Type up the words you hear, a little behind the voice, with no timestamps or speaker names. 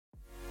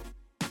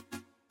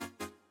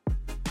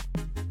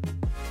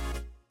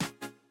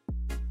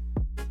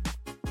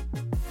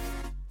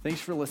Thanks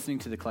for listening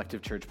to the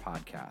Collective Church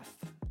podcast.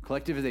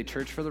 Collective is a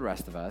church for the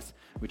rest of us,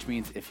 which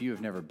means if you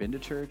have never been to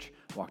church,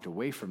 walked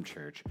away from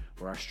church,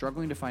 or are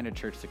struggling to find a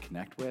church to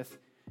connect with,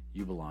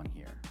 you belong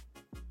here.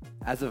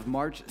 As of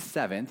March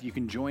 7th, you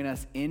can join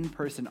us in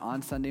person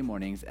on Sunday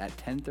mornings at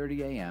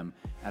 10:30 a.m.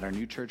 at our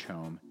new church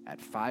home at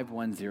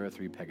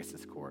 5103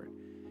 Pegasus Court.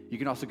 You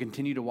can also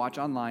continue to watch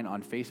online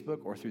on Facebook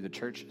or through the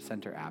Church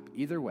Center app.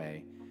 Either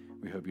way,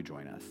 we hope you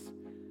join us.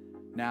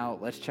 Now,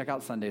 let's check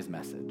out Sunday's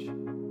message.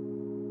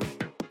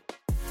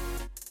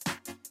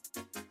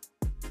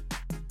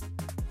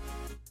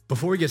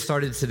 Before we get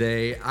started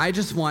today, I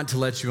just want to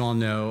let you all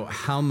know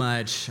how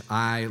much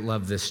I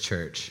love this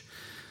church.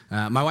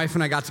 My wife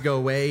and I got to go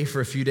away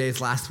for a few days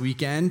last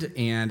weekend,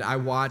 and I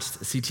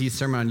watched CT's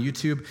sermon on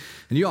YouTube,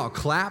 and you all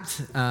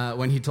clapped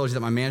when he told you that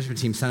my management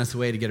team sent us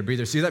away to get a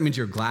breather. So that means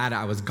you're glad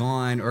I was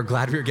gone or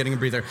glad we were getting a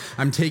breather.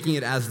 I'm taking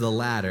it as the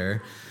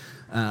latter.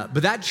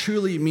 But that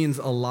truly means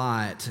a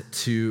lot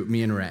to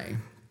me and Ray.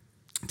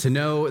 To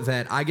know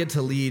that I get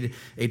to lead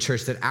a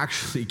church that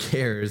actually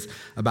cares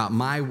about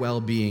my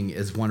well-being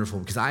is wonderful,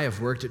 because I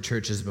have worked at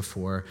churches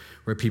before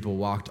where people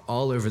walked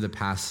all over the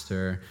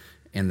pastor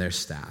and their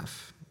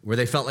staff, where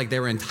they felt like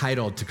they were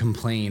entitled to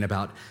complain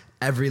about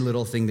every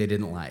little thing they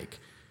didn't like,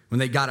 when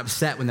they got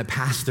upset when the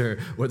pastor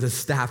or the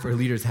staff or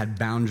leaders had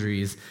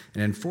boundaries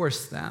and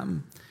enforced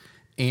them.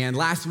 And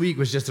last week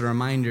was just a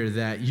reminder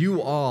that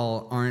you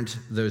all aren't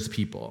those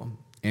people,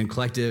 and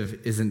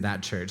Collective isn't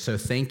that church. So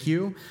thank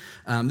you.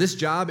 This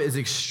job is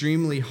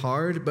extremely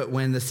hard, but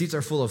when the seats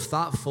are full of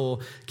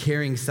thoughtful,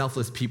 caring,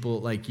 selfless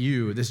people like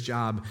you, this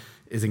job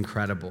is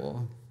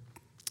incredible.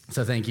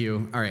 So thank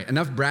you. All right,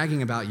 enough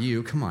bragging about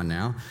you. Come on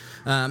now.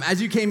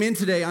 As you came in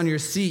today on your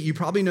seat, you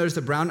probably noticed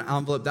a brown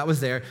envelope that was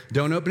there.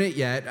 Don't open it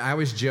yet. I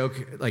always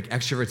joke, like,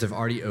 extroverts have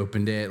already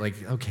opened it. Like,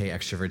 okay,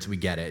 extroverts, we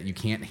get it. You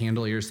can't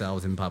handle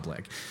yourselves in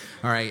public.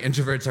 All right,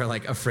 introverts are,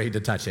 like, afraid to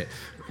touch it.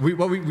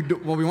 What we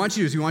want you to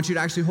do is we want you to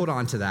actually hold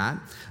on to that.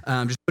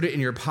 Just put it in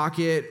your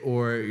pocket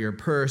or your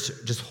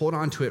purse. Just hold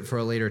on to it for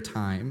a later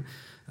time.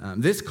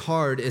 This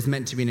card is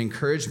meant to be an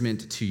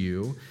encouragement to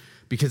you,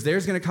 because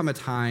there's going to come a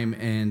time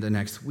in the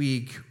next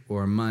week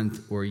or month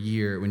or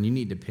year when you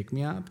need to pick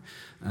me up,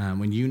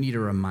 when you need a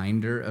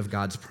reminder of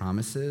God's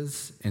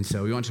promises. And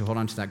so we want you to hold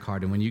on to that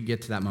card. And when you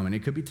get to that moment,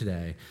 it could be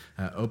today,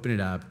 open it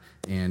up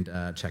and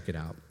check it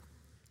out.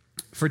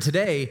 For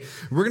today,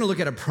 we're going to look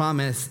at a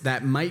promise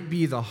that might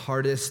be the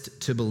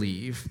hardest to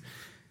believe,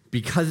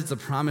 because it's a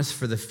promise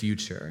for the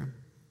future.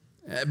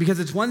 Because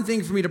it's one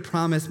thing for me to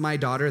promise my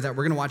daughter that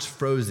we're going to watch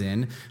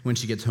Frozen when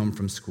she gets home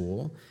from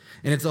school.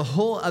 And it's a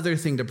whole other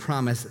thing to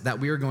promise that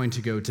we are going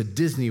to go to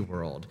Disney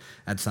World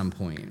at some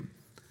point,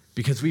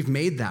 because we've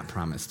made that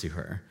promise to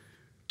her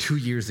 2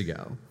 years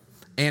ago.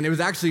 And it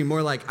was actually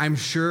more like, I'm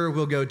sure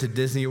we'll go to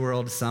Disney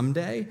World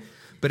someday.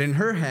 But in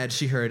her head,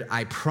 she heard,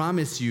 I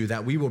promise you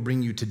that we will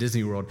bring you to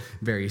Disney World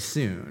very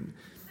soon.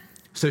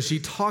 So she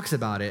talks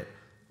about it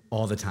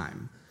all the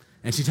time.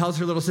 And she tells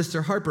her little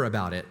sister Harper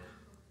about it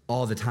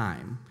all the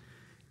time.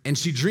 And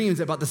she dreams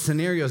about the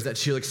scenarios that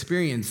she'll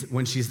experience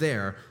when she's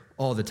there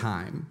all the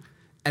time.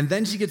 And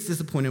then she gets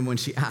disappointed when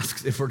she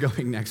asks if we're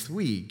going next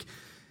week,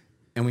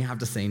 and we have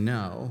to say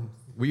no.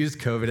 We used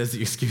COVID as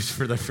the excuse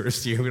for the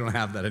first year. We don't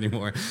have that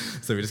anymore.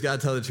 So we just got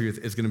to tell the truth.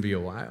 It's going to be a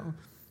while.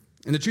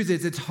 And the truth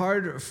is, it's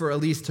hard for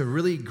Elise to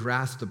really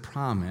grasp the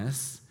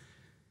promise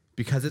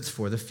because it's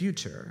for the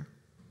future,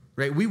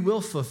 right? We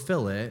will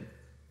fulfill it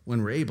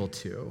when we're able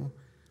to.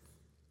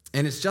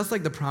 And it's just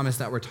like the promise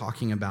that we're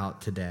talking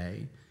about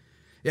today.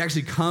 It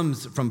actually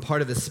comes from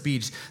part of the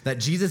speech that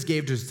Jesus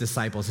gave to his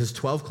disciples, his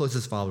 12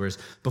 closest followers,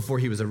 before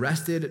he was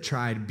arrested,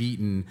 tried,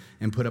 beaten,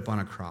 and put up on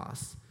a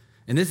cross.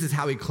 And this is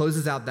how he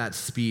closes out that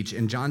speech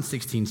in John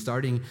 16,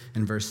 starting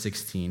in verse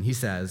 16. He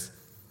says,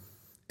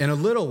 "In a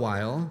little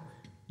while,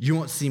 you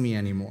won't see me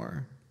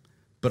anymore,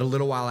 but a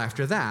little while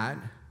after that,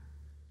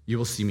 you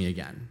will see me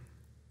again."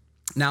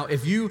 Now,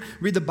 if you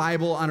read the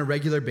Bible on a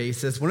regular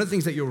basis, one of the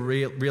things that you'll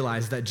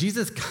realize is that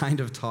Jesus kind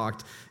of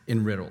talked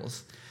in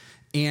riddles.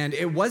 And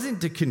it wasn't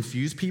to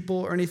confuse people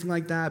or anything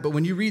like that, but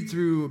when you read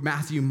through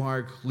Matthew,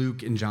 Mark,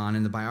 Luke, and John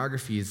and the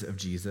biographies of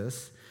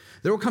Jesus,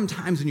 there will come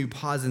times when you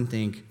pause and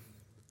think,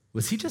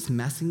 was he just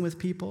messing with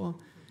people?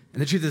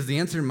 And the truth is, the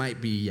answer might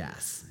be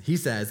yes. He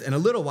says, in a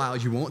little while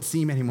you won't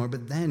see me anymore,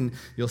 but then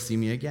you'll see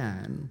me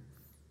again.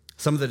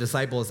 Some of the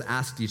disciples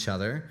asked each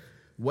other,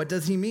 what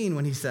does he mean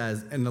when he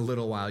says, in a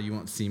little while you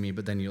won't see me,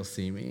 but then you'll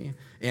see me,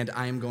 and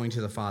I am going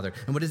to the Father?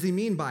 And what does he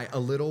mean by a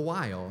little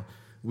while?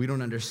 We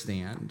don't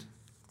understand.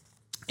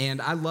 And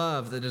I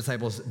love that the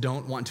disciples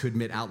don't want to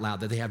admit out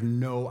loud that they have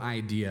no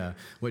idea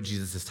what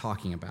Jesus is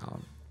talking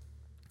about.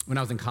 When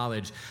I was in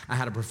college, I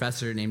had a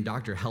professor named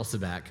Dr.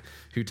 Helsebeck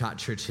who taught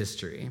church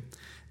history.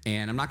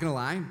 And I'm not going to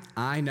lie,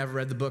 I never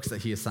read the books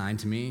that he assigned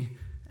to me,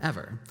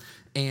 ever.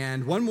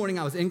 And one morning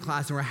I was in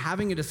class and we're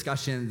having a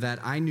discussion that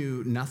I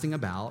knew nothing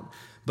about,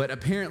 but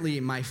apparently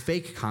my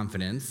fake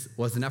confidence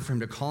was enough for him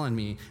to call on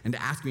me and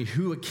to ask me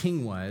who a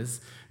king was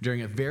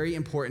during a very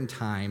important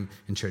time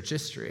in church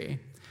history.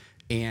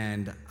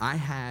 And I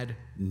had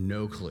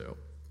no clue.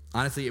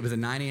 Honestly, it was a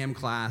 9 a.m.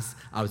 class.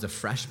 I was a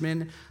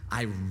freshman.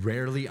 I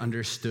rarely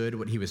understood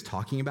what he was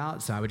talking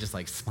about, so I would just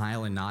like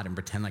smile and nod and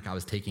pretend like I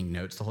was taking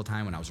notes the whole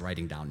time when I was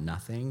writing down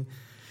nothing.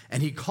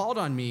 And he called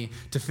on me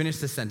to finish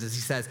the sentence.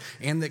 He says,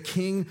 "And the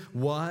king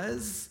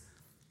was,"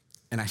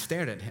 and I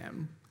stared at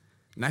him.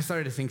 And I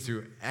started to think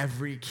through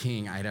every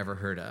king I'd ever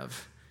heard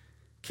of.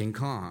 King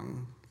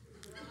Kong,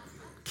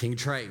 King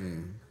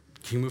Triton,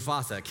 King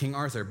Mufasa, King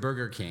Arthur,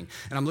 Burger King.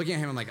 And I'm looking at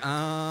him, I'm like,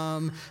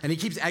 and he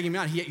keeps egging me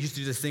on. He used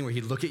to do this thing where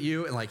he'd look at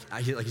you and like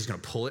he's gonna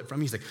pull it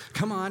from you. He's like,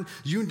 "Come on,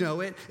 you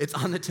know it. It's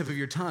on the tip of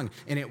your tongue."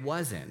 And it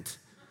wasn't.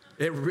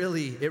 It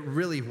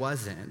really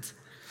wasn't.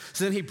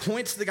 So then he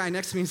points to the guy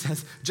next to me and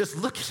says, "Just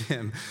look at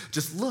him.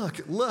 Just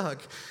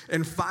look.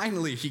 And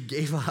finally he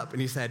gave up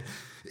and he said,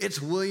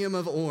 "It's William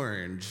of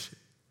Orange."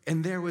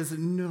 And there was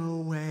no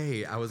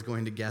way I was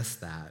going to guess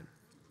that.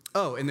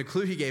 Oh, and the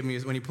clue he gave me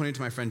is when he pointed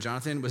to my friend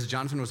Jonathan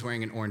was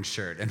wearing an orange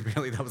shirt. And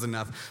apparently that was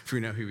enough for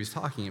me to know who he was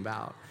talking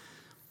about.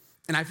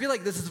 And I feel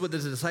like this is what the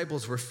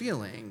disciples were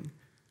feeling.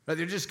 Right?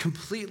 They're just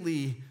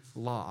completely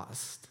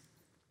lost.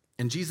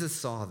 And Jesus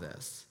saw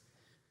this.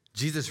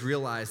 Jesus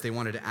realized they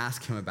wanted to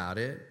ask him about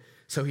it.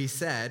 So he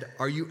said,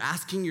 "Are you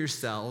asking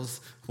yourselves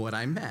what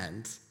I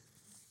meant?"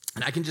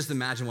 And I can just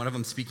imagine one of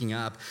them speaking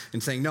up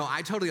and saying, "No,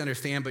 I totally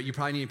understand, but you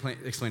probably need to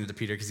explain it to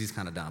Peter because he's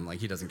kind of dumb. Like,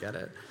 he doesn't get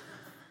it."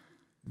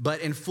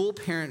 But in full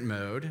parent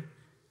mode,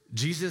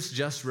 Jesus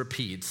just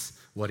repeats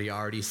what he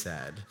already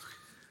said.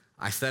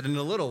 "I said in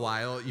a little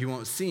while, you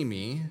won't see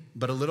me,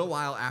 but a little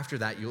while after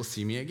that, you'll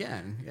see me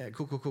again." Yeah,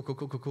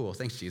 cool.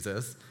 Thanks,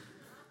 Jesus.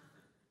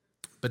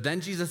 But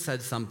then Jesus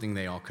said something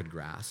they all could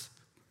grasp.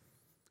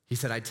 He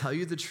said, "I tell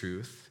you the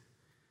truth.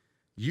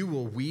 You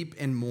will weep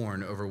and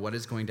mourn over what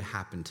is going to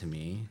happen to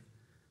me,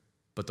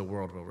 but the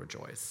world will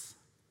rejoice."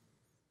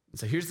 And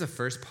so here's the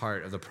first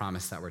part of the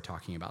promise that we're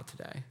talking about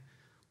today.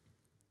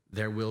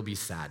 There will be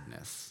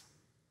sadness.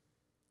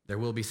 There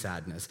will be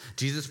sadness.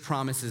 Jesus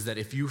promises that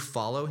if you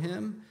follow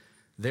him,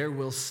 there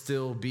will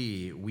still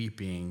be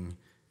weeping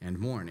and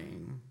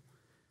mourning.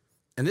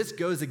 And this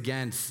goes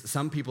against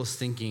some people's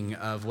thinking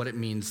of what it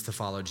means to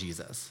follow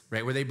Jesus,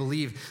 right? Where they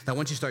believe that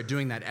once you start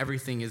doing that,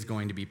 everything is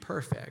going to be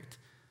perfect.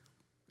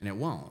 And it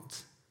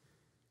won't.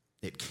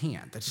 It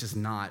can't. That's just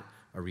not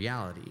a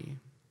reality.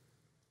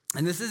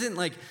 And this isn't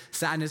like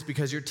sadness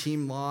because your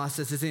team lost.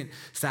 This isn't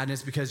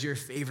sadness because your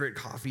favorite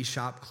coffee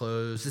shop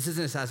closed. This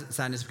isn't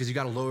sadness because you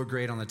got a lower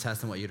grade on the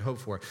test than what you'd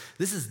hoped for.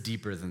 This is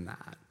deeper than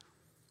that.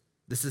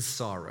 This is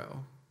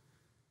sorrow.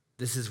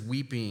 This is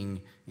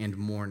weeping and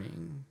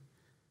mourning.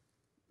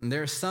 And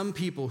there are some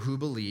people who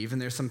believe,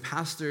 and there's some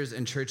pastors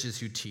and churches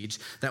who teach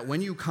that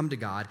when you come to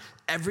God,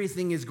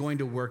 everything is going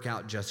to work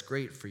out just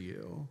great for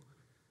you.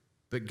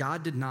 But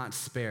God did not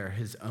spare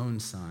his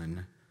own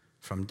son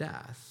from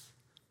death.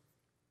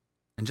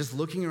 And just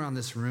looking around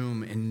this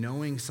room and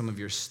knowing some of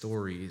your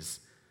stories,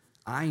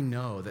 I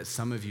know that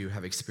some of you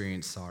have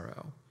experienced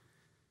sorrow.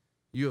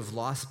 You have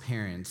lost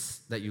parents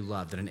that you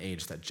loved at an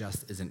age that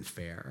just isn't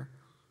fair.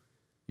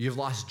 You've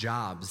lost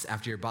jobs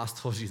after your boss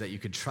told you that you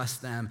could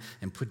trust them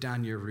and put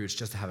down your roots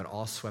just to have it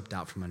all swept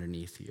out from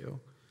underneath you.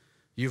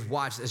 You've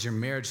watched as your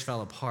marriage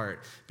fell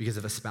apart because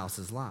of a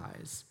spouse's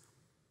lies.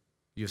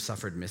 You have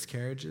suffered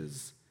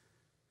miscarriages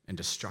and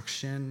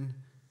destruction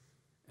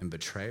and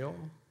betrayal.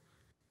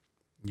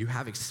 You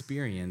have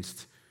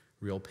experienced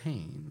real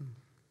pain.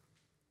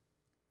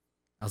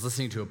 I was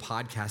listening to a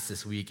podcast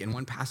this week, and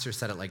one pastor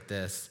said it like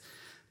this: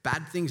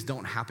 bad things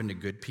don't happen to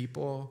good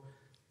people.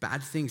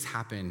 Bad things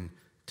happen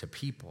to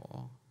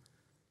people.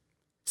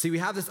 See, we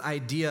have this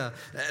idea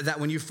that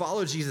when you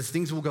follow Jesus,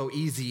 things will go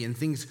easy and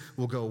things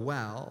will go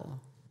well.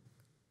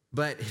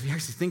 But if you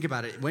actually think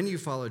about it, when you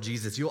follow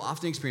Jesus, you'll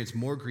often experience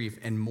more grief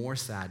and more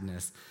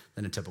sadness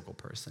than a typical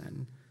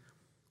person.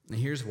 And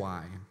here's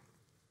why.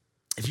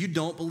 If you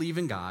don't believe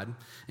in God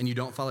and you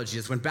don't follow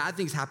Jesus, when bad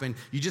things happen,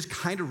 you just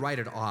kind of write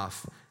it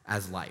off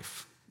as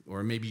life.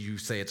 Or maybe you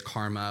say it's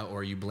karma,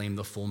 or you blame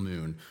the full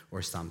moon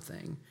or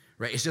something,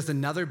 right? It's just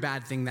another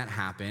bad thing that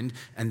happened,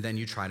 and then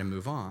you try to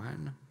move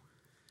on.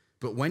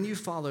 But when you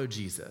follow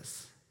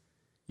Jesus,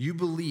 you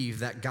believe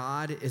that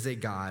God is a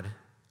God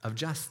of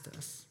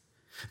justice.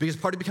 Because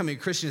part of becoming a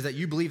Christian is that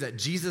you believe that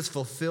Jesus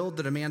fulfilled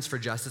the demands for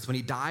justice when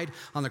he died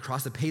on the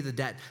cross to pay the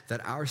debt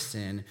that our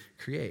sin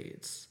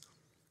creates.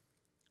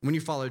 When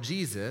you follow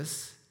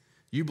Jesus,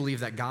 you believe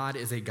that God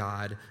is a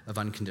God of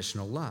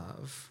unconditional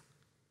love.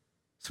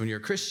 So when you're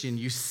a Christian,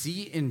 you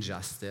see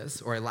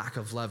injustice or a lack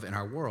of love in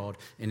our world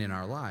and in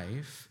our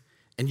life,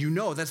 and you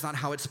know that's not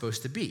how it's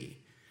supposed to be.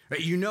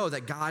 Right? You know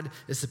that God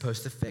is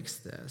supposed to fix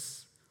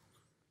this.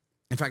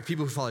 In fact,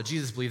 people who follow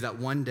Jesus believe that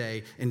one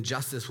day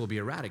injustice will be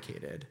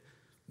eradicated.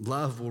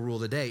 Love will rule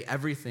the day.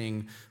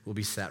 Everything will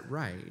be set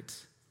right.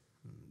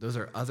 Those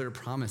are other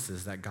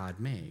promises that God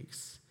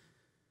makes.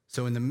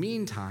 So in the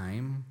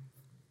meantime,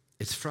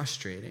 it's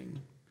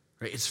frustrating,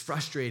 right? It's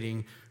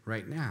frustrating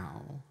right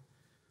now.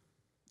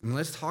 I mean,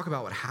 let's talk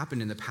about what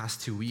happened in the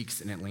past 2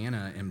 weeks in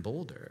Atlanta and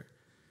Boulder.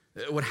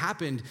 What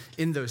happened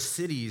in those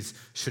cities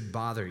should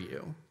bother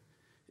you.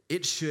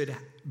 It should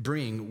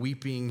bring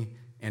weeping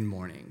and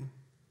mourning.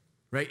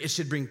 right? It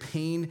should bring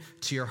pain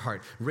to your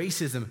heart.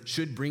 Racism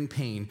should bring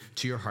pain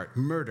to your heart.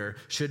 Murder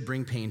should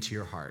bring pain to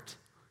your heart.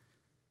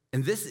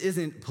 And this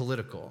isn't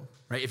political,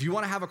 right? If you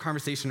want to have a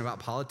conversation about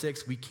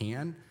politics, we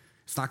can.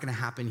 It's not going to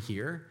happen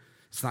here.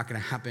 It's not going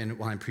to happen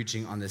while I'm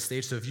preaching on this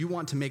stage. So if you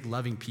want to make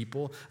loving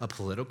people a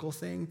political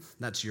thing,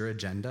 that's your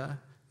agenda,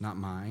 not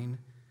mine.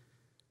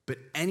 But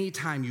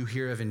anytime you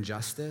hear of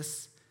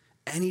injustice,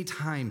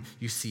 anytime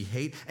you see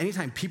hate,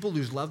 anytime people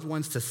lose loved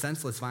ones to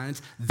senseless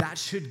violence, that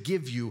should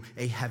give you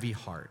a heavy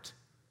heart,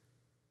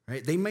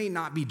 right? They may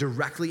not be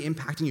directly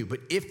impacting you,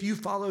 but if you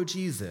follow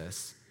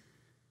Jesus,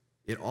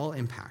 it all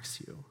impacts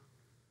you,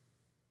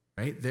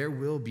 right? There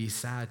will be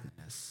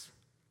sadness.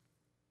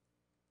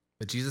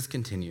 But Jesus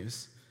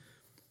continues,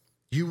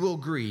 you will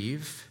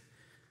grieve,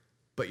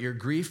 but your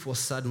grief will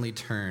suddenly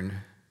turn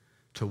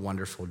to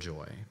wonderful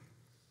joy.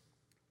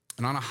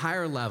 And on a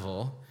higher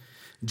level,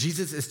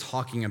 Jesus is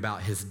talking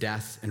about his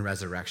death and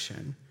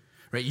resurrection,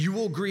 right? You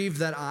will grieve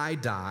that I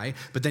die,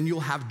 but then you'll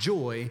have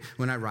joy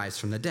when I rise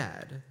from the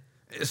dead.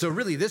 So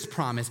really, this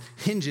promise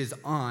hinges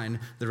on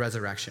the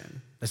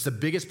resurrection. That's the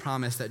biggest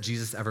promise that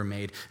Jesus ever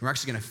made. And we're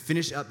actually going to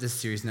finish up this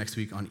series next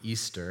week on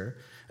Easter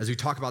as we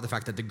talk about the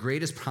fact that the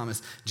greatest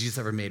promise Jesus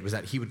ever made was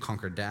that he would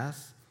conquer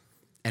death,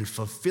 and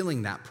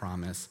fulfilling that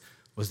promise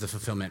was the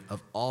fulfillment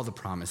of all the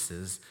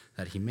promises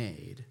that he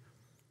made.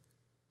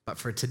 But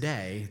for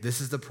today, this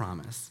is the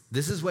promise.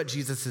 This is what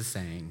Jesus is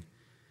saying.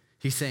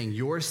 He's saying,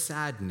 your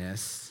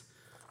sadness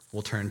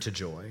will turn to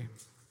joy.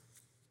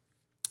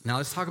 Now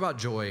let's talk about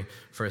joy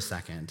for a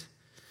second.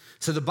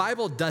 So the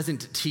Bible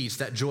doesn't teach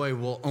that joy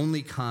will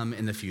only come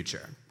in the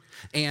future.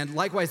 And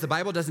likewise, the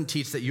Bible doesn't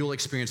teach that you'll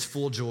experience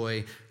full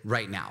joy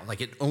right now,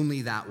 like it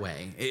only that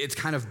way. It's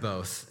kind of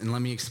both, and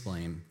let me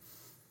explain.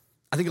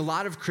 I think a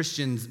lot of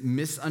Christians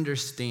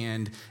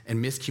misunderstand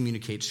and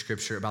miscommunicate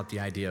Scripture about the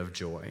idea of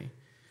joy.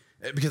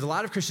 Because a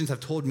lot of Christians have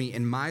told me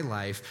in my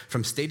life,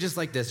 from stages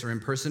like this or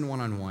in person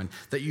one-on-one,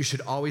 that you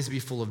should always be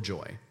full of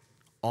joy,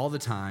 all the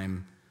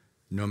time,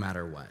 no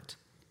matter what.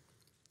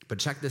 But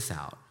check this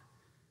out.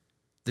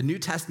 The New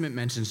Testament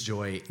mentions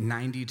joy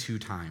 92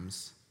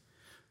 times.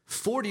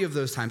 40 of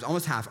those times,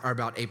 almost half, are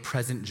about a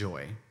present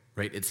joy,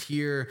 right? It's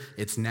here,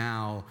 it's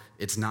now,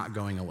 it's not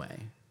going away.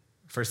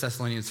 1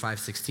 Thessalonians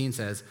 5:16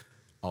 says,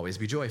 always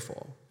be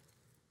joyful.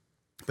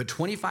 But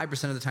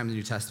 25% of the time in the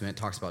New Testament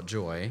talks about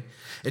joy.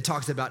 It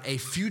talks about a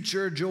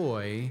future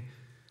joy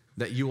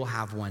that you will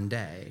have one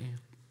day.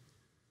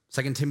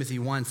 2 Timothy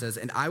 1 says,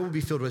 and I will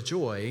be filled with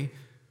joy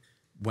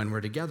when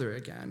we're together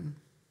again.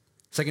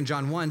 2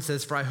 John 1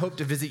 says, for I hope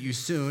to visit you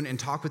soon and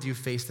talk with you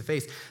face to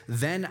face.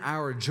 Then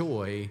our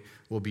joy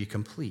will be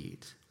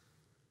complete.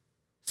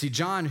 See,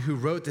 John, who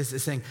wrote this,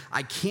 is saying,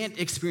 I can't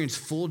experience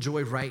full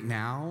joy right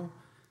now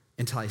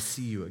until I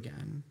see you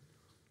again.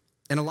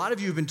 And a lot of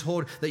you have been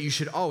told that you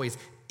should always,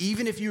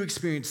 even if you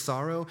experience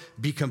sorrow,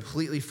 be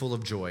completely full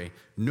of joy,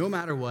 no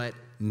matter what,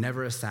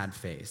 never a sad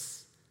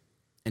face.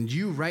 And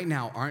you right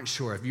now aren't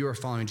sure if you are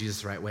following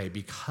Jesus the right way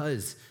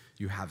because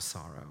you have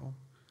sorrow.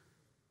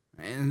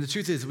 And the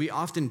truth is, we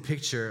often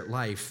picture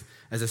life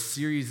as a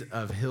series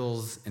of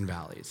hills and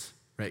valleys,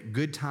 right?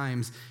 Good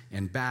times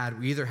and bad.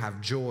 We either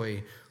have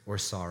joy or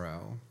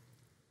sorrow.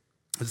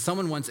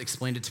 Someone once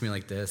explained it to me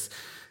like this.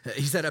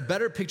 He said, a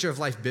better picture of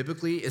life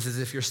biblically is as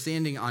if you're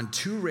standing on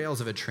two rails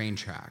of a train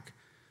track.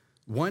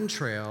 One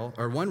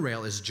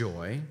rail is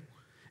joy.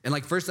 And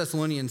like 1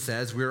 Thessalonians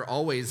says, we're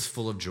always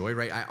full of joy,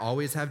 right? I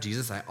always have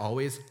Jesus. I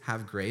always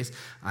have grace.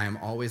 I am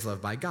always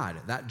loved by God.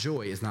 That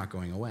joy is not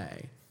going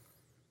away.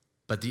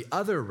 But the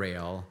other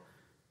rail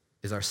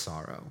is our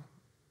sorrow.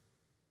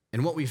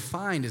 And what we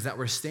find is that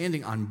we're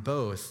standing on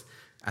both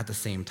at the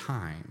same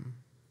time,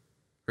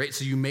 right?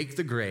 So you make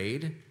the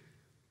grade,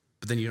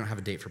 but then you don't have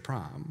a date for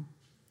prom.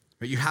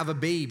 You have a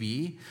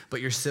baby,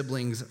 but your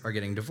siblings are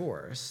getting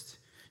divorced.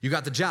 You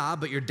got the job,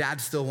 but your dad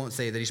still won't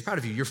say that he's proud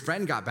of you. Your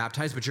friend got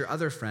baptized, but your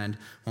other friend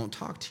won't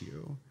talk to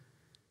you.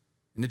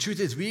 And the truth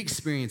is, we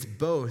experience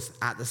both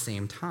at the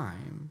same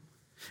time.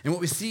 And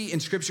what we see in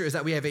Scripture is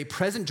that we have a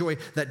present joy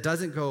that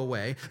doesn't go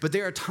away, but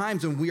there are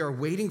times when we are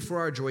waiting for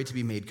our joy to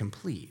be made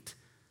complete.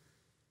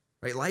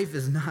 Right? Life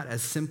is not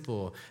as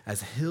simple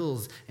as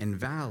hills and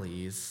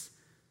valleys.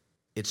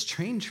 It's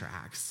train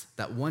tracks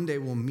that one day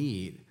will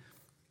meet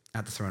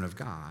at the throne of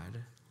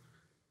God.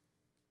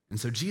 And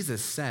so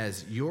Jesus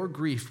says, your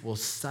grief will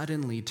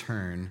suddenly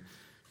turn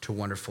to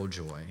wonderful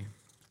joy.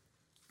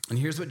 And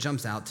here's what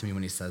jumps out to me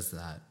when he says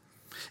that.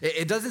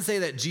 It doesn't say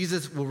that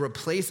Jesus will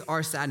replace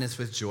our sadness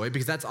with joy,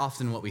 because that's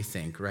often what we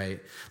think, right?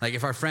 Like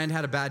if our friend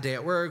had a bad day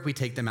at work, we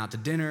take them out to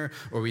dinner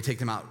or we take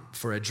them out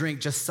for a drink,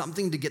 just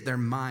something to get their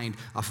mind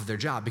off of their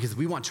job because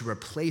we want to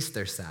replace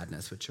their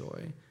sadness with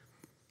joy.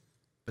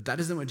 But that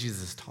isn't what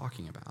Jesus is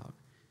talking about.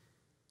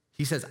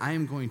 He says, I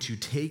am going to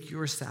take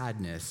your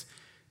sadness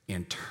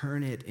and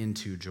turn it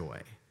into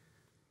joy.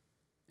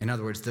 In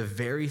other words, the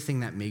very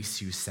thing that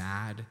makes you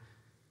sad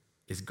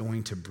is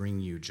going to bring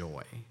you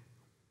joy.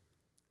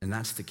 And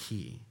that's the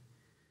key.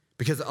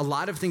 Because a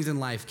lot of things in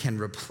life can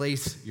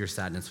replace your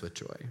sadness with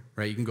joy,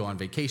 right? You can go on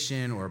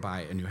vacation or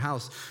buy a new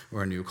house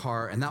or a new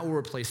car, and that will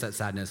replace that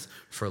sadness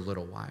for a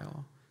little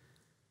while.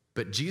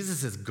 But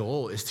Jesus'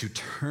 goal is to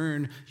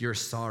turn your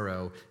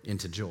sorrow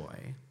into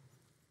joy.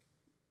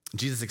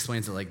 Jesus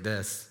explains it like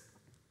this.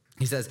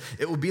 He says,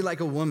 "It will be like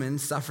a woman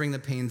suffering the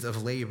pains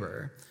of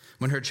labor.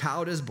 When her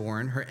child is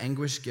born, her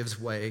anguish gives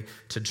way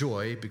to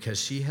joy because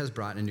she has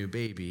brought a new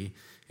baby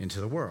into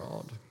the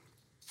world."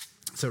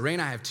 So Ray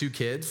and I have 2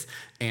 kids,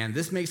 and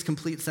this makes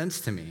complete sense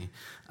to me.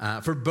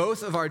 For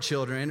both of our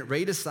children,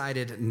 Ray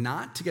decided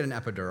not to get an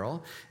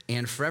epidural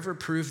and forever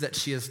proved that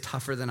she is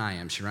tougher than I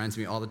am. She reminds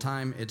me all the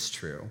time, it's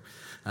true.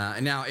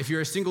 And now, if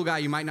you're a single guy,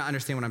 you might not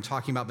understand what I'm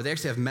talking about, but they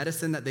actually have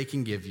medicine that they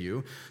can give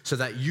you so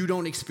that you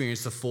don't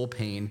experience the full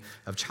pain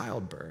of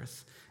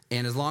childbirth.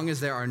 And as long as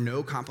there are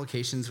no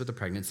complications with the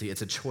pregnancy,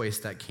 it's a choice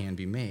that can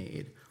be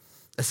made.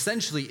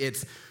 Essentially,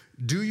 it's,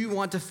 do you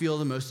want to feel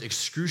the most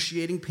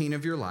excruciating pain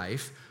of your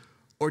life,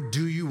 or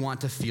do you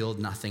want to feel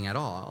nothing at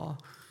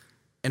all?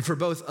 And for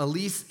both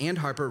Elise and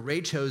Harper,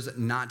 Ray chose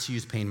not to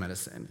use pain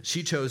medicine.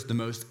 She chose the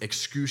most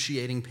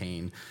excruciating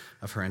pain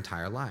of her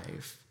entire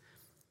life.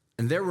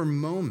 And there were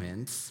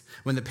moments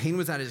when the pain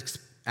was at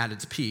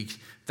its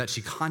peak that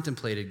she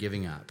contemplated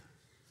giving up.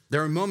 There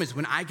were moments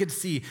when I could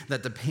see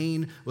that the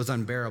pain was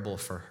unbearable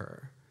for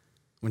her,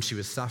 when she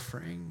was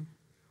suffering.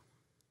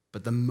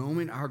 But the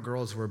moment our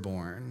girls were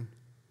born,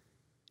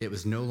 it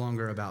was no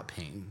longer about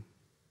pain.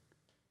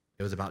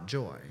 It was about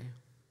joy.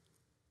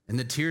 And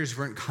the tears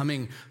weren't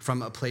coming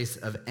from a place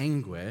of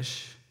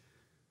anguish,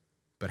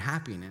 but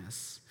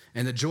happiness.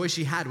 And the joy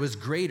she had was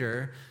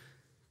greater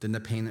than the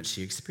pain that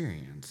she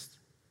experienced.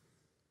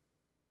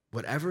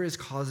 Whatever is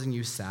causing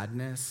you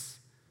sadness,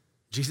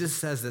 Jesus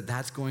says that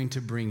that's going to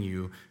bring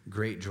you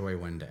great joy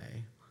one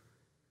day.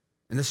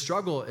 And the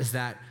struggle is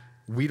that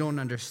we don't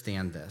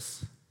understand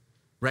this,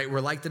 right?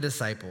 We're like the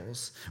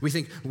disciples. We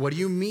think, what do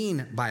you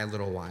mean by a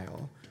little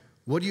while?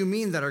 What do you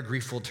mean that our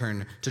grief will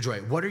turn to joy?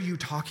 What are you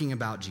talking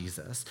about,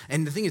 Jesus?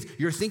 And the thing is,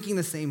 you're thinking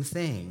the same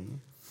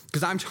thing,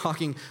 because I'm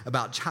talking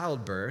about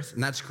childbirth,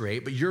 and that's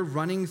great, but you're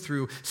running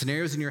through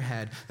scenarios in your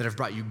head that have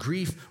brought you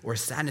grief or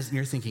sadness, and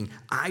you're thinking,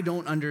 I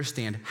don't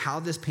understand how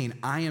this pain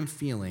I am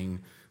feeling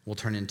will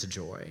turn into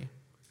joy.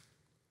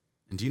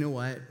 And do you know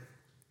what?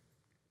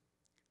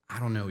 I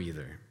don't know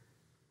either.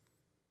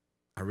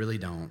 I really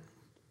don't.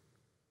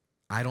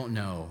 I don't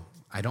know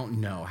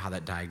how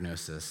that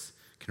diagnosis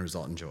can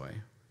result in joy.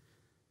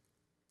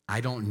 I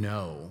don't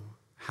know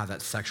how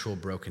that sexual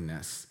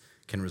brokenness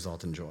can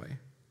result in joy.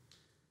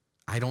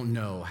 I don't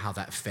know how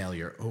that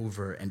failure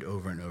over and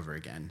over and over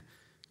again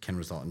can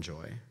result in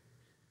joy.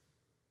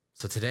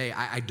 So today,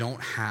 I don't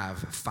have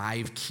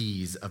 5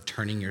 keys of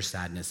turning your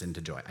sadness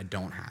into joy. I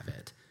don't have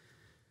it.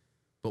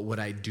 But what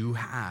I do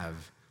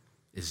have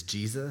is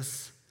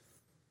Jesus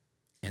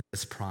and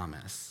this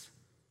promise,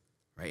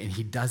 right? And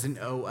he doesn't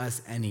owe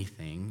us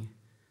anything,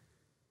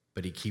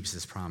 but he keeps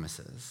his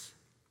promises.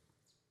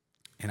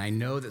 And I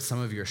know that some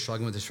of you are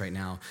struggling with this right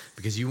now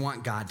because you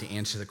want God to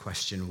answer the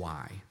question,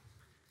 why?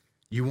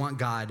 You want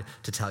God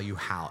to tell you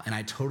how. And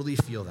I totally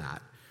feel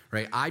that,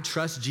 right? I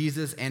trust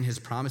Jesus and his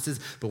promises,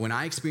 but when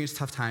I experience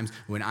tough times,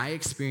 when I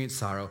experience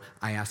sorrow,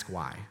 I ask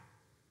why.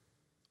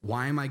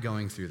 Why am I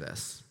going through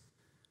this?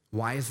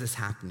 Why is this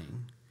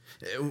happening?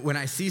 When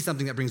I see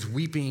something that brings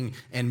weeping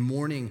and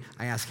mourning,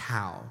 I ask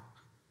how.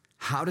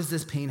 How does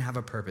this pain have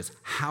a purpose?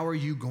 How are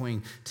you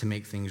going to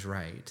make things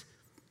right?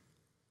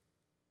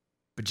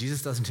 But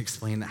Jesus doesn't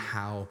explain the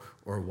how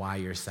or why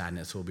your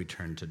sadness will be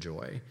turned to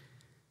joy.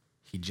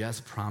 He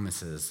just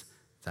promises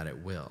that it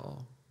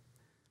will.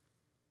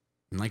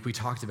 And like we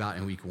talked about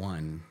in week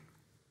 1,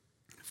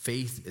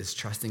 faith is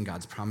trusting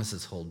God's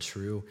promises hold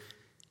true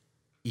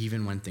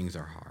even when things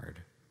are hard.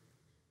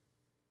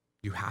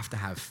 You have to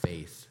have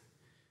faith.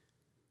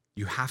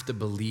 You have to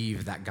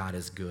believe that God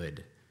is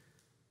good,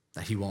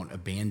 that he won't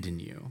abandon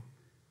you,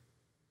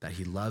 that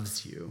he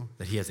loves you,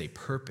 that he has a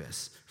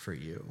purpose for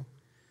you.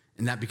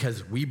 And that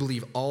because we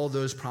believe all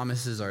those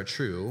promises are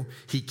true,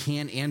 he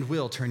can and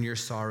will turn your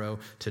sorrow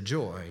to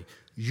joy.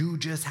 You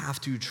just have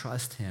to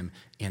trust him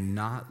and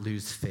not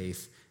lose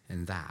faith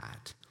in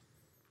that.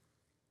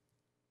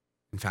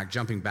 In fact,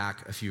 jumping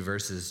back a few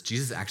verses,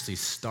 Jesus actually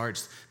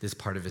starts this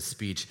part of his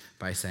speech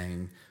by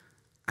saying,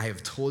 I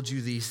have told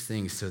you these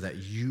things so that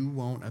you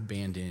won't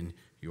abandon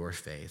your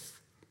faith.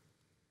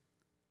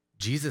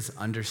 Jesus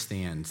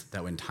understands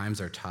that when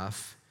times are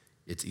tough,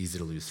 it's easy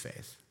to lose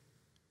faith.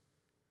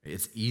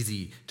 It's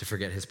easy to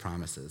forget his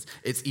promises.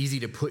 It's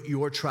easy to put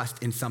your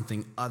trust in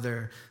something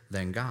other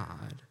than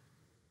God.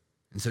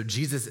 And so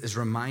Jesus is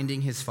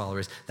reminding his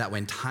followers that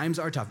when times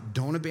are tough,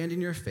 don't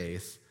abandon your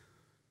faith,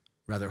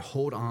 rather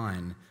hold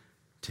on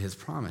to his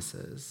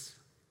promises.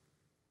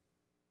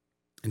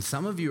 And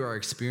some of you are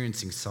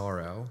experiencing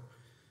sorrow.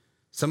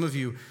 Some of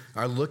you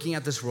are looking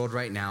at this world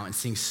right now and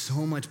seeing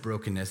so much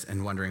brokenness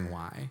and wondering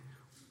why.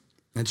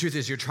 And the truth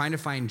is, you're trying to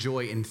find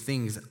joy in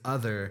things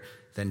other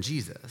than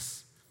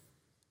Jesus.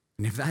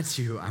 And if that's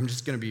you, I'm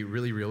just going to be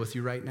really real with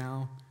you right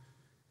now.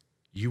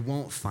 You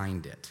won't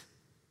find it.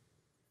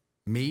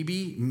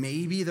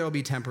 Maybe there'll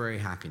be temporary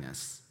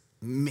happiness.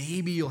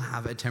 Maybe you'll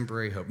have a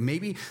temporary hope.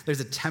 Maybe there's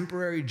a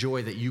temporary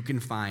joy that you can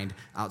find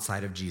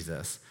outside of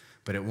Jesus,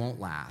 but it won't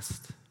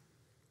last.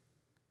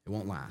 It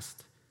won't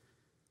last.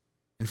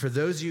 And for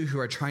those of you who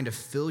are trying to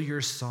fill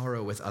your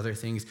sorrow with other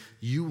things,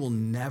 you will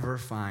never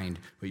find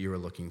what you were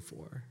looking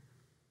for.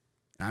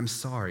 And I'm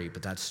sorry,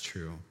 but that's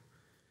true.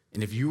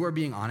 And if you are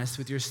being honest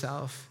with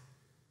yourself,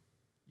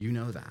 you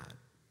know that.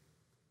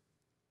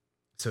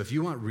 So if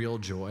you want real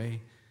joy,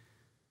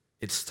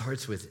 it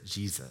starts with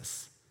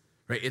Jesus,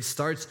 right? It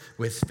starts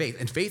with faith.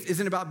 And faith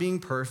isn't about being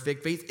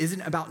perfect. Faith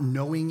isn't about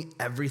knowing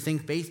everything.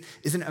 Faith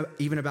isn't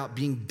even about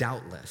being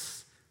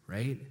doubtless,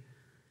 right?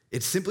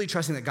 It's simply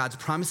trusting that God's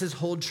promises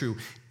hold true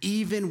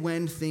even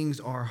when things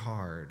are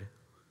hard.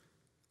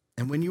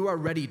 And when you are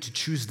ready to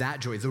choose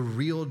that joy, the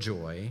real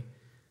joy,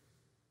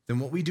 then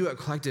what we do at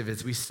Collective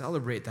is we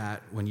celebrate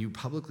that when you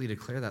publicly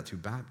declare that through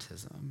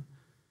baptism.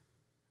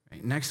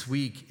 Right? Next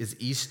week is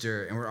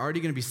Easter, and we're already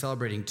going to be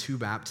celebrating 2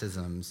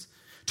 baptisms.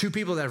 2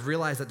 people that have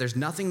realized that there's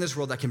nothing in this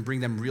world that can bring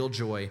them real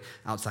joy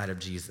outside of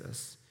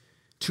Jesus.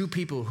 2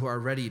 people who are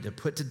ready to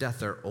put to death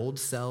their old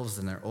selves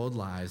and their old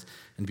lives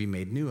and be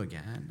made new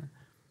again.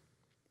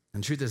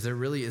 And the truth is, there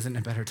really isn't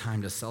a better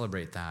time to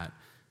celebrate that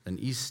than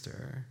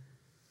Easter.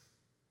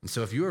 And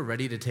so if you are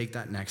ready to take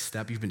that next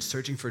step, you've been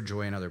searching for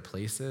joy in other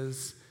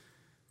places,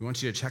 we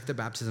want you to check the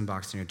baptism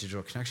box in your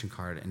digital connection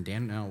card, and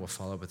Danielle will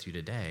follow up with you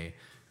today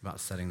about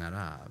setting that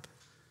up.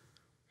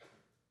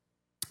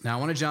 Now, I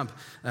want to jump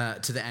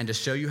to the end to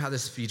show you how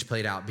this speech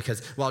played out,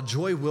 because while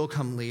joy will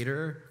come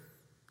later,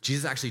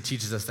 Jesus actually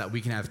teaches us that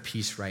we can have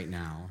peace right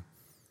now.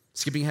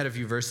 Skipping ahead a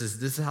few verses,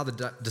 this is how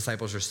the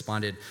disciples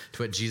responded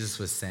to what Jesus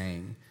was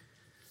saying.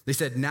 They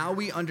said, "Now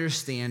we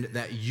understand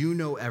that you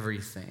know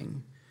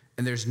everything,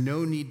 and there's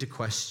no need to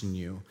question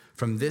you.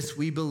 From this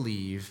we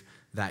believe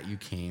that you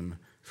came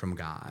from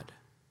God."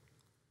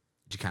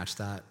 Did you catch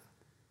that?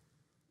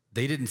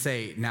 They didn't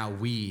say, "Now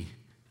we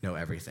know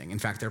everything." In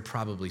fact, they're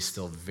probably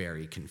still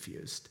very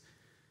confused.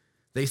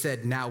 They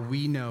said, "Now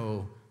we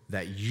know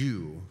that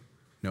you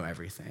know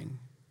everything."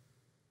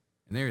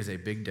 And there is a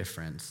big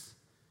difference.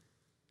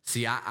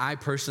 See, I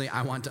personally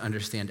want to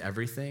understand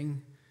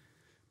everything,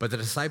 but the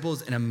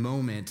disciples in a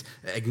moment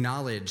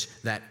acknowledge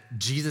that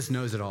Jesus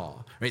knows it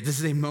all, right? This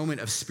is a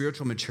moment of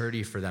spiritual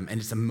maturity for them,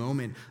 and it's a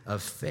moment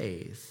of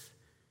faith,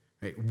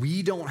 right?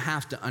 We don't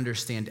have to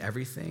understand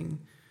everything.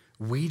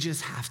 We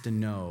just have to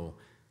know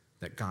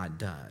that God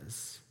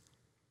does.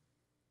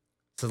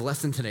 So the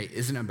lesson today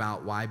isn't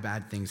about why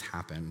bad things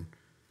happen.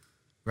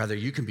 Rather,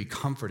 you can be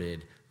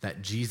comforted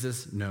that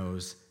Jesus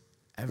knows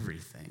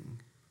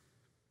everything.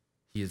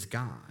 He is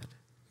God.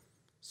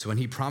 So when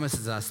he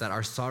promises us that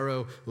our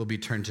sorrow will be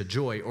turned to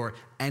joy, or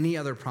any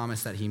other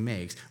promise that he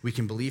makes, we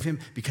can believe him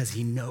because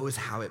he knows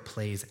how it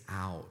plays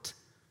out.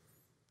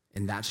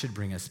 And that should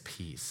bring us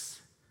peace.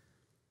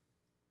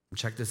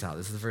 Check this out.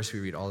 This is the verse we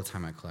read all the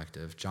time at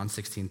Collective. John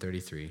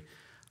 16:33.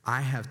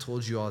 "I have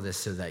told you all this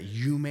so that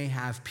you may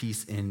have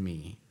peace in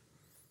me.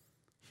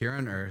 Here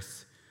on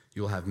earth,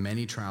 you will have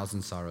many trials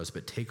and sorrows,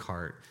 but take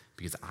heart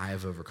because I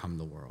have overcome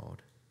the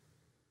world."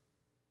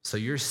 So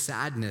your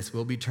sadness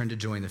will be turned to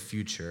joy in the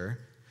future,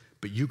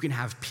 but you can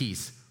have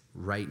peace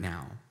right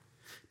now.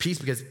 Peace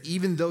because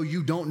even though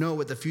you don't know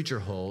what the future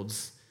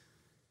holds,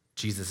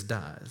 Jesus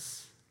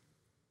does.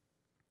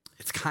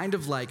 It's kind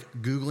of like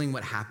Googling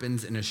what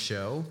happens in a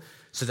show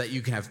so that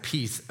you can have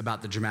peace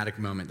about the dramatic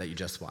moment that you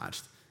just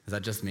watched. Is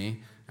that just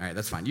me? All right,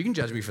 that's fine. You can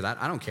judge me for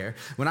that. I don't care.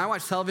 When I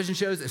watch television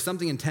shows, if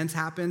something intense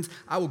happens,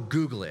 I will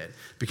Google it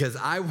because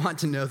I want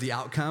to know the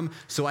outcome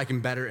so I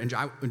can better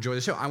enjoy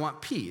the show. I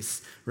want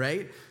peace,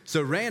 right?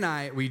 So Ray and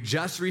I, we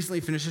just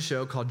recently finished a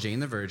show called Jane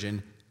the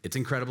Virgin. It's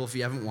incredible if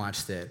you haven't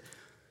watched it.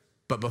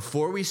 But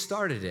before we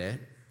started it,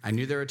 I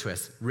knew there were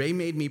twists. Ray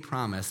made me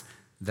promise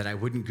that I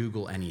wouldn't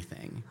Google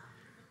anything,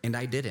 and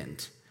I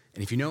didn't.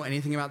 And if you know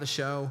anything about the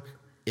show,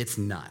 it's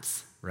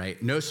nuts.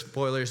 Right? No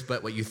spoilers,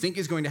 but what you think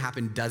is going to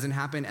happen doesn't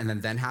happen, and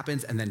then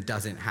happens, and then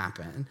doesn't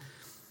happen.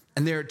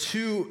 And there are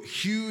 2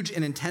 huge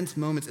and intense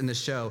moments in the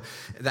show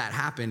that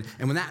happen.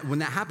 And when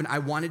that happened, I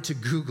wanted to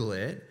Google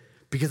it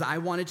because I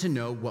wanted to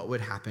know what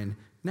would happen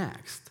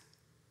next.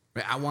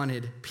 Right? I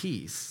wanted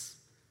peace.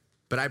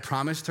 But I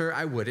promised her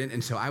I wouldn't,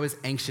 and so I was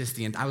anxious.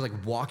 I was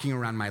like walking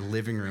around my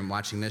living room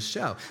watching this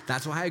show.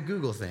 That's why I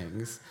Google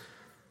things.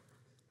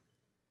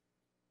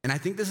 And I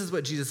think this is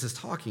what Jesus is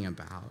talking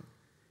about.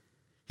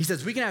 He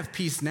says we can have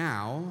peace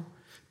now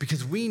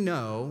because we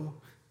know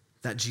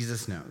that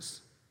Jesus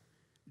knows.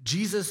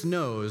 Jesus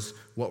knows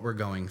what we're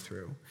going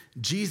through.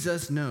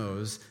 Jesus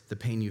knows the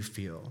pain you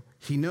feel.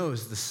 He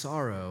knows the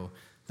sorrow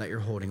that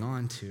you're holding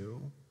on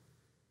to.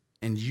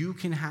 And you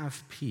can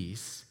have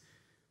peace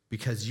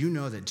because you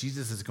know that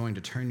Jesus is going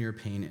to turn your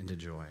pain into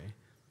joy.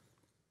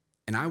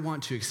 And I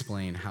want to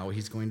explain how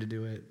he's going to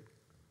do it.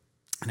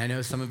 And I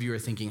know some of you are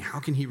thinking, how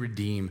can he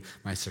redeem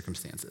my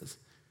circumstances?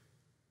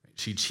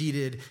 She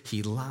cheated,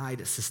 he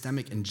lied,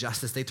 systemic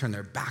injustice. They turned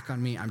their back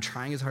on me. I'm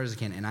trying as hard as I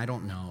can, and I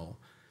don't know.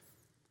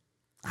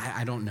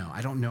 I don't know.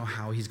 I don't know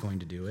how he's going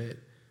to do it.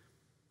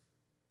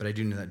 but I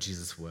do know that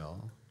Jesus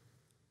will.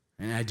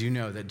 And I do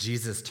know that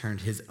Jesus turned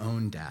his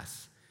own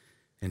death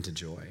into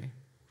joy.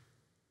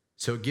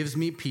 So it gives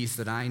me peace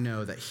that I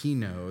know that he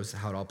knows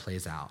how it all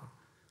plays out.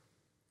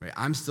 Right?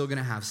 I'm still going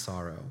to have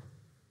sorrow.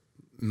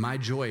 My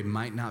joy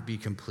might not be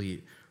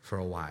complete for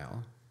a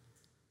while,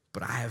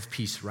 but I have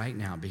peace right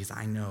now because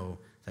I know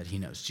that he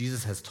knows.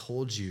 Jesus has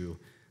told you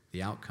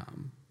the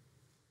outcome.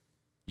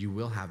 You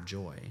will have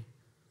joy.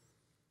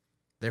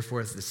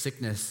 Therefore, if the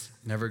sickness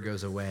never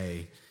goes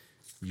away,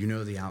 you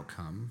know the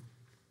outcome.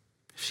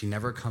 If she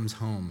never comes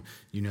home,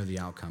 you know the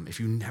outcome.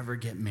 If you never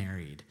get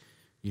married,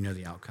 you know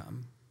the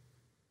outcome.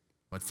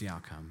 What's the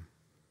outcome?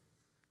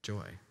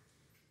 Joy.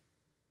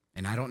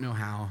 And I don't know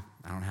how.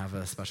 I don't have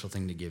a special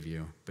thing to give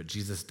you, but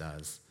Jesus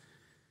does.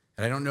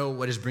 And I don't know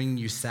what is bringing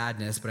you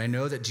sadness, but I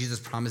know that Jesus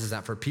promises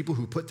that for people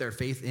who put their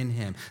faith in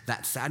him,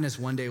 that sadness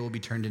one day will be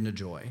turned into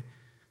joy.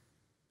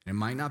 And it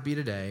might not be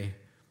today.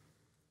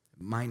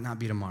 It might not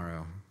be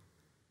tomorrow.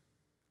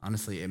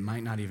 Honestly, it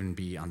might not even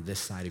be on this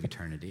side of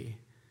eternity.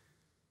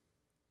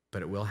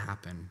 But it will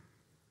happen.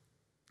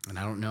 And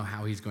I don't know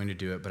how he's going to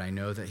do it, but I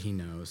know that he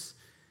knows.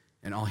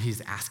 And all he's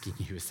asking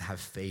you is to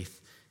have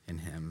faith in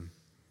him.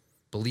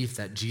 Belief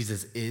that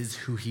Jesus is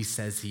who he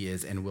says he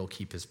is and will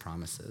keep his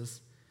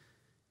promises.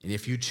 And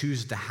if you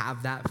choose to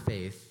have that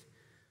faith,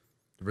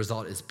 the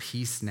result is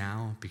peace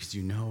now because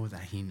you know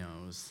that he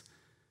knows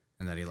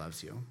and that he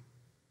loves you.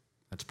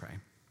 Let's pray.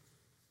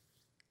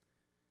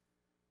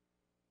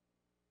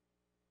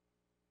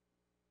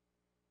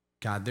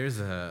 God, there's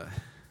a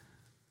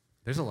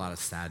lot of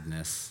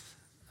sadness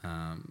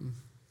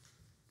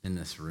in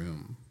this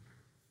room.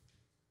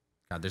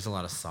 God, there's a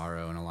lot of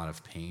sorrow and a lot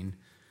of pain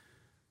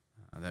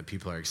that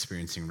people are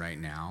experiencing right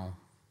now.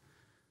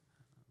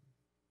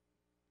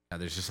 God,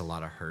 there's just a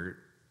lot of hurt.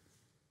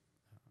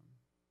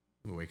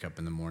 We wake up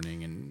in the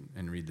morning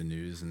and read the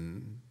news,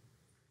 and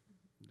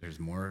there's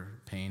more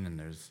pain, and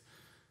there's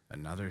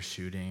another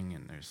shooting,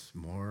 and there's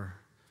more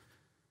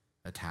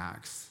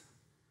attacks.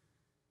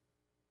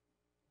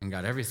 And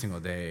God, every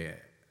single day,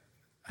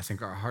 I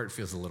think our heart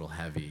feels a little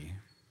heavy.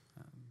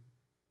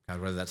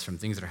 God, whether that's from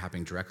things that are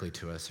happening directly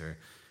to us or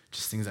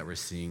just things that we're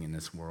seeing in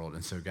this world.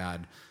 And so,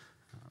 God,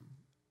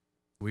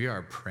 we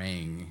are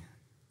praying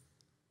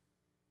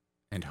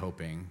and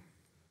hoping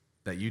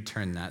that you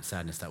turn that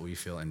sadness that we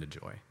feel into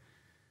joy.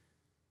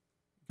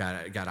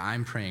 God,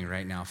 I'm praying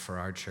right now for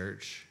our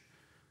church,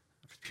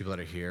 for the people that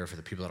are here, for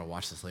the people that will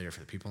watch this later, for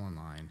the people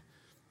online.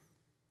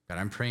 God,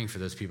 I'm praying for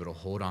those people to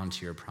hold on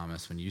to your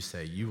promise when you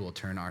say you will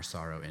turn our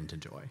sorrow into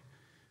joy.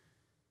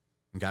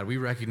 And God, we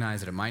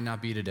recognize that it might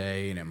not be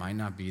today and it might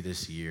not be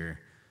this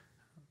year,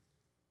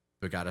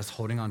 but God, us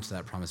holding on to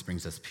that promise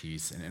brings us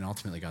peace. And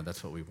ultimately, God,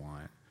 that's what we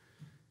want.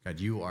 God,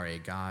 you are a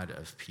God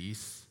of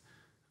peace.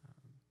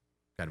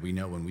 God, we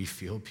know when we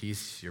feel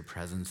peace, your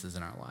presence is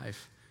in our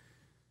life.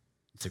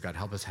 So God,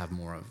 help us have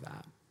more of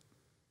that.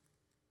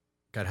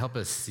 God, help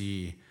us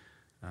see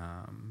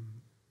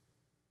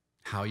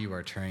how you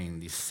are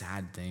turning these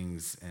sad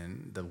things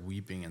and the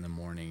weeping in the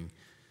morning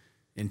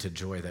into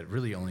joy that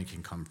really only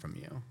can come from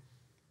you.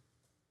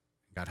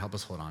 God, help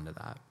us hold on to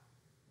that.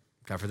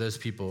 God, for those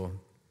people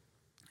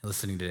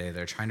listening today,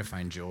 they're trying to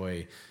find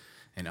joy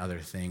in other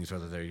things,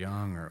 whether they're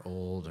young or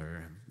old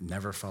or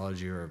never followed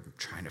you or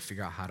trying to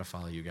figure out how to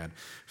follow you, God.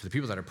 For the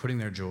people that are putting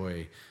their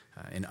joy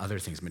in other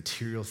things,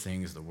 material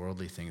things, the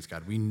worldly things,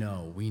 God, we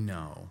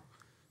know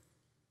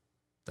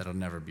that it'll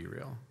never be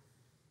real.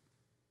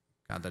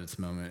 God, that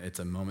it's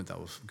a moment that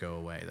will go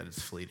away, that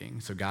it's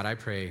fleeting. So God, I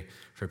pray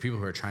for people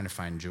who are trying to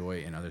find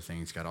joy in other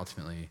things, God,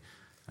 ultimately,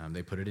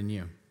 they put it in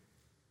you.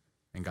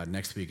 And God,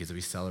 next week as we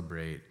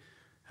celebrate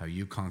how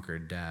you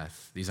conquered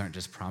death, these aren't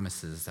just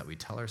promises that we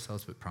tell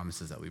ourselves, but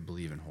promises that we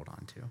believe and hold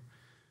on to.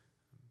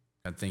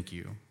 God, thank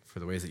you for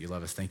the ways that you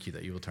love us. Thank you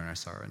that you will turn our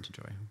sorrow into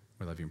joy.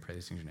 We love you and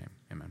praise in your name.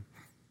 Amen.